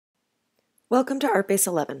Welcome to ArtBase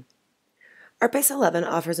 11. ArtBase 11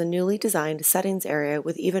 offers a newly designed settings area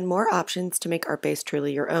with even more options to make ArtBase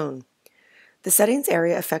truly your own. The settings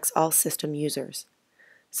area affects all system users.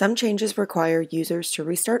 Some changes require users to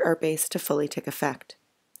restart ArtBase to fully take effect.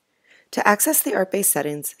 To access the ArtBase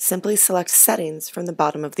settings, simply select Settings from the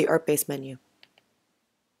bottom of the ArtBase menu.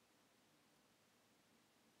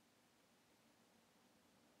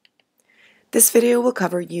 This video will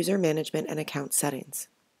cover user management and account settings.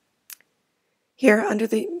 Here, under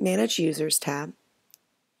the Manage Users tab,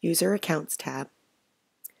 User Accounts tab,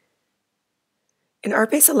 in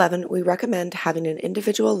ArtBase 11, we recommend having an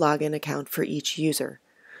individual login account for each user.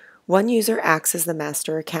 One user acts as the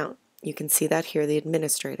master account. You can see that here, the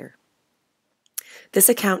administrator. This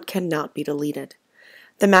account cannot be deleted.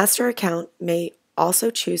 The master account may also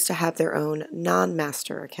choose to have their own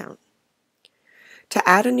non-master account. To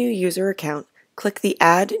add a new user account, click the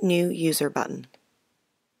Add New User button.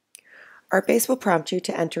 ArtBase will prompt you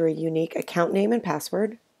to enter a unique account name and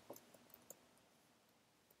password.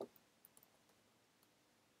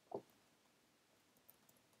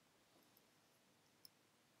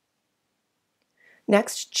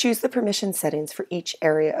 Next, choose the permission settings for each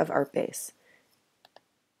area of ArtBase.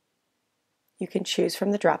 You can choose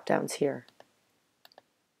from the drop-downs here,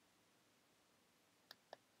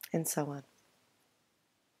 and so on.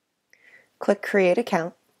 Click Create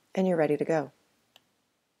Account, and you're ready to go.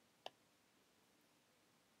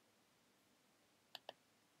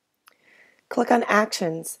 Click on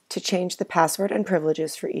Actions to change the password and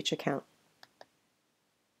privileges for each account.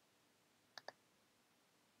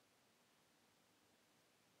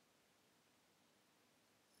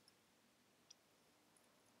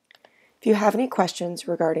 If you have any questions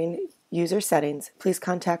regarding user settings, please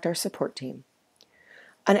contact our support team.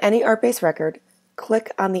 On any ArtBase record,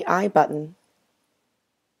 click on the I button